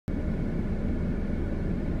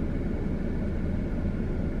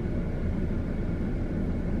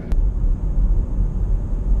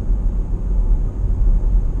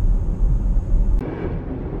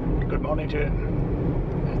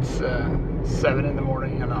7 in the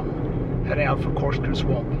morning and I'm heading out for Corkscrew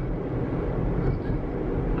Swamp.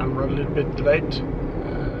 I'm running a little bit late.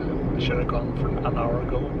 I should have gone for an hour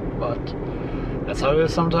ago, but that's how it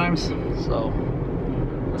is sometimes. So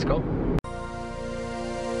let's go.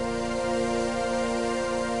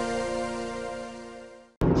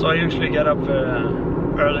 So I usually get up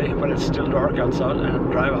early when it's still dark outside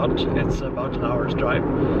and drive out. It's about an hour's drive.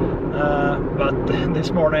 But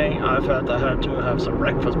this morning I felt I had to have some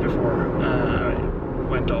breakfast before I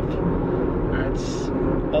went off. It's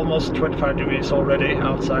almost 25 degrees already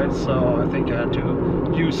outside, so I think I had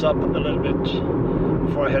to use up a little bit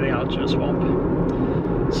before heading out to the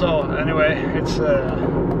swamp. So anyway, it's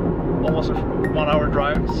almost a 1 hour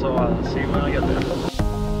drive, so I'll see you when I get there.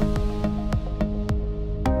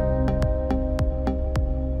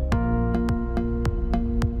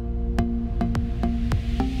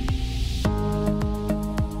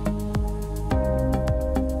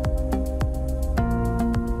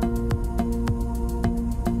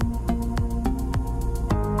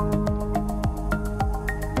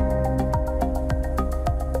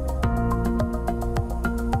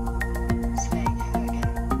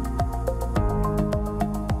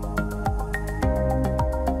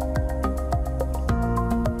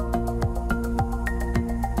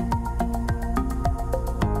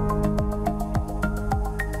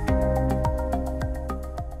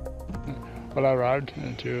 Well, I arrived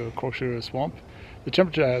into Corkscrew Swamp. The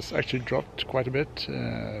temperature has actually dropped quite a bit,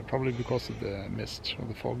 probably because of the mist or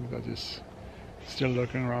the fog that is still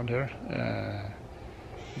lurking around here.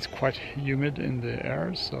 It's quite humid in the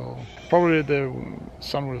air, so probably the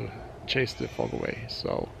sun will chase the fog away,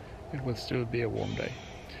 so it will still be a warm day.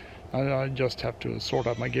 I just have to sort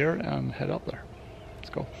out my gear and head out there. Let's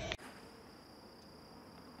go.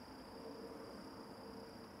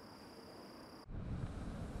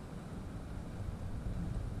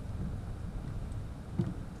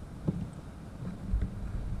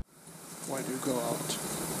 Why do you go out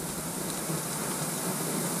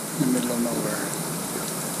in the middle of nowhere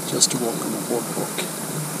just to walk on a boardwalk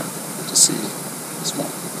to see the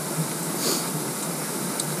swamp?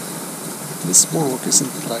 This boardwalk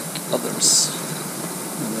isn't like others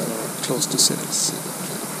that are close to cities,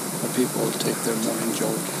 where people take their morning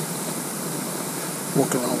jog,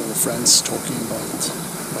 walk around with their friends talking about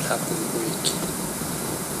what happened in the week,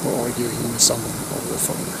 or arguing with someone over the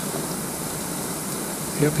phone.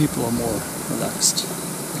 Here people are more relaxed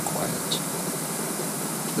and quiet.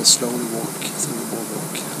 They slowly walk through the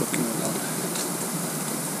boardwalk, looking around.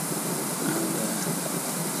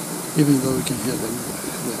 And even though you can hear the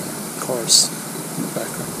cars in the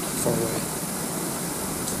background far away,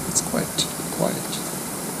 it's quite quiet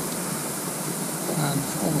and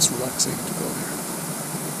almost relaxing to go here.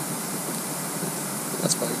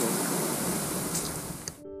 That's why I go here.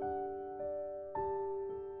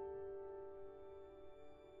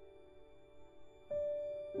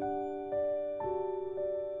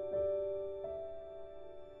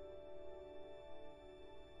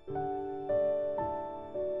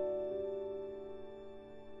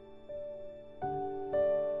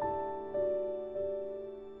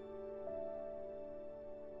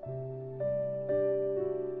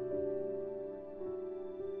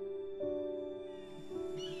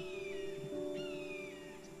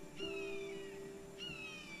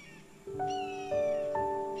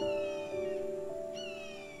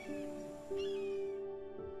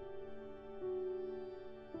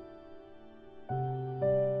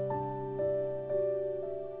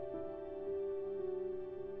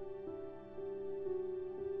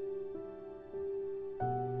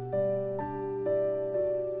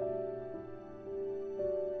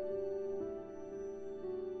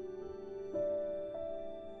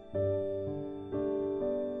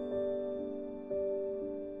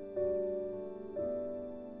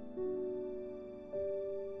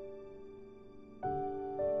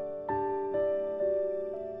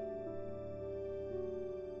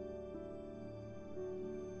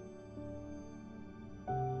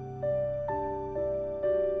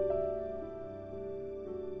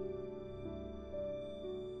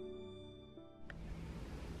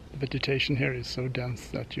 Vegetation here is so dense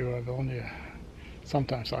that you have only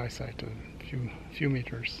sometimes eyesight a few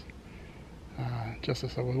meters. Just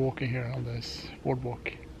as I was walking here on this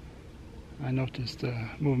boardwalk, I noticed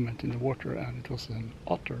movement in the water, and it was an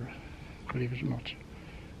otter, believe it or not,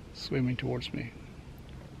 swimming towards me.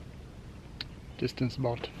 Distance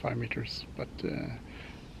about 5 meters, but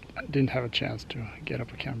I didn't have a chance to get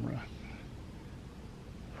up a camera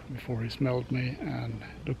before he smelled me and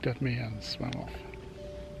looked at me and swam off.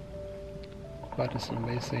 That is an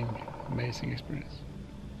amazing experience.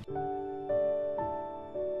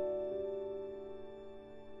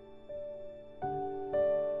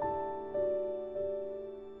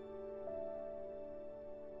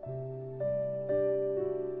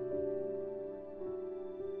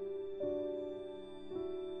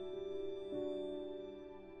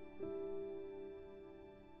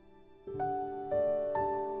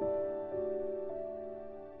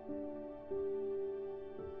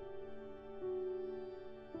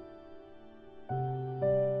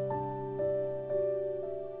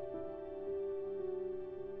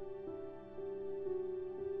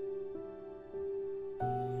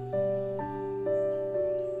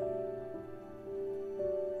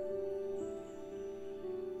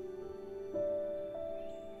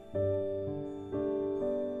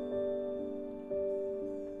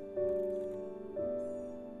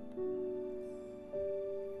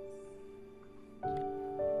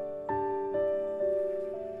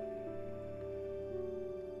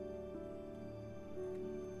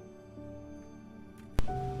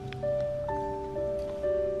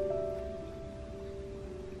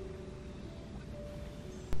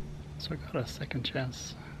 So I got a second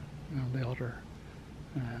chance on the other.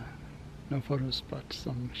 No photos, but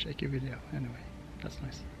some shaky video. Anyway, that's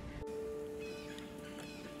nice.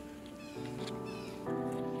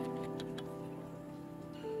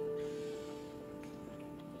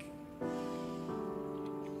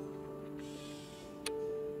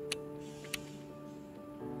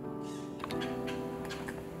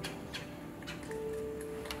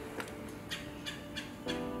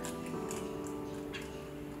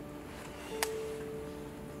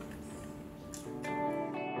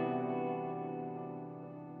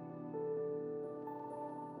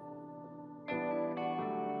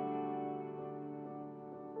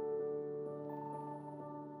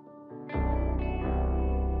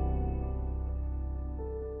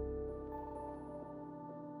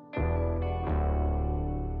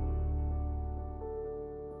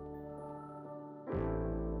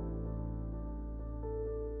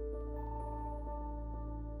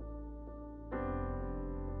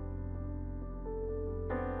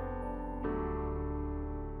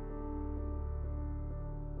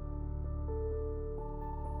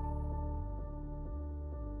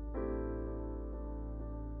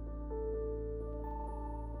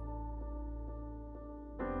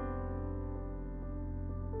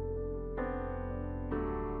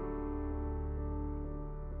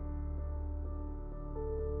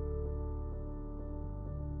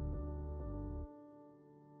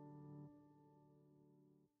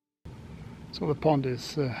 So the pond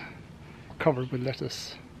is covered with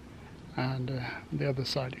lettuce, and on the other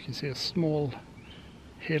side you can see a small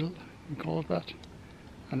hill, we call it that,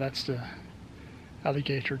 and that's the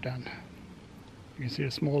alligator den. You can see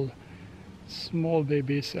the small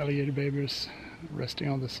babies, alligator babies, resting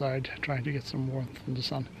on the side, trying to get some warmth from the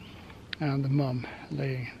sun, and the mom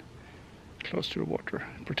laying close to the water,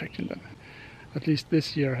 protecting them. At least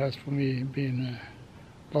this year has for me been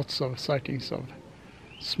lots of sightings of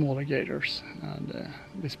smaller gators, and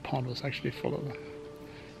this pond was actually full of them.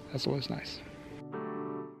 That's always nice.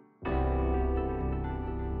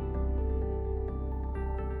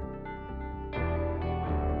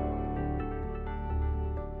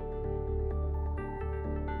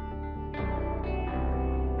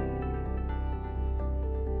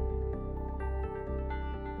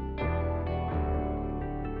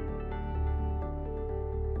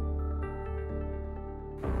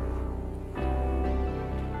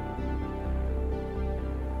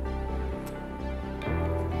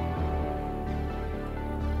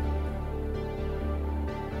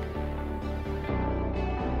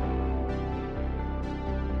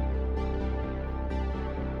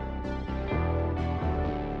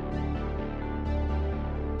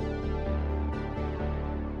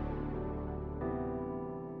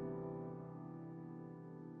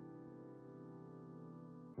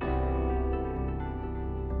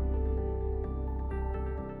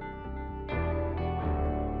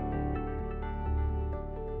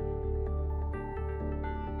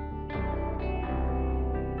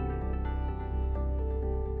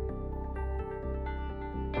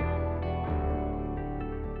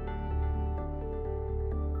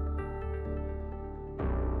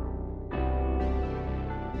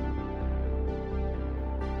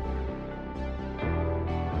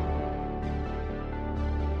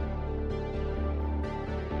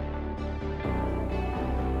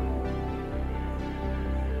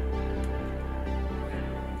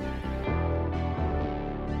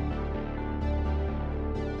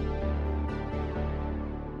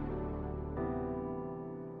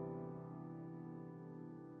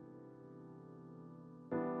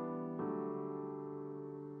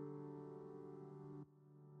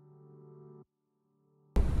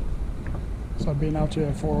 So I've been out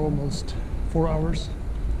here for almost 4 hours,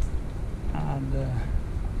 and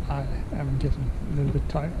I am getting a little bit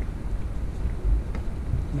tired.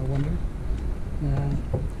 No wonder. You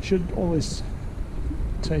should always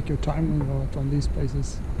take your time when you go out on these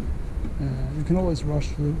places. You can always rush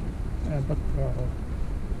through, but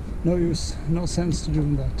no sense to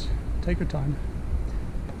doing that. Take your time.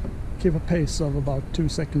 Keep a pace of about 2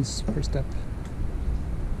 seconds per step.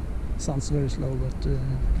 Sounds very slow, but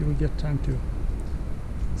you will get time to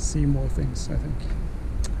see more things, I think.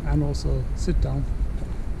 And also sit down,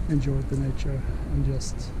 enjoy the nature, and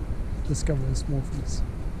just discover the small things.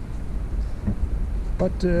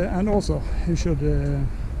 But and also you should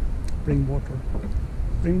bring water.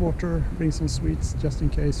 Bring water, bring some sweets, just in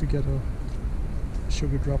case you get a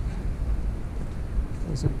sugar drop.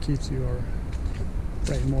 Also keeps your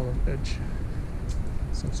brain more on edge,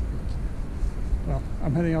 so to speak. Well,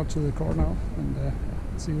 I'm heading out to the car now, and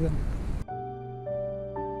see you then.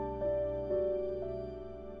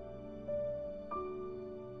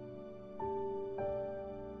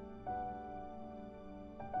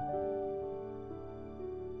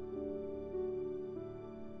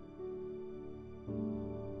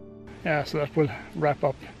 yeah, so that will wrap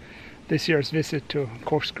up this year's visit to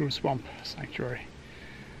Corkscrew Swamp Sanctuary.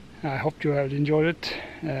 I hope you have enjoyed it.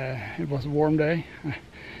 It was a warm day.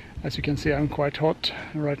 As you can see, I'm quite hot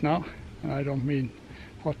right now. I don't mean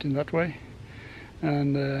hot in that way.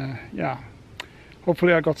 And yeah,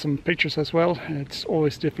 hopefully I got some pictures as well. It's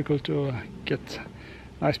always difficult to get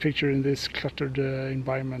nice picture in this cluttered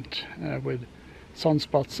environment with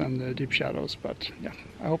sunspots and deep shadows, but yeah,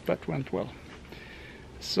 I hope that went well.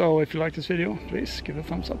 So if you like this video, please give it a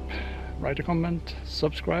thumbs up, write a comment,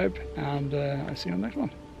 subscribe, and I'll see you in the next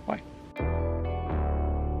one. Bye.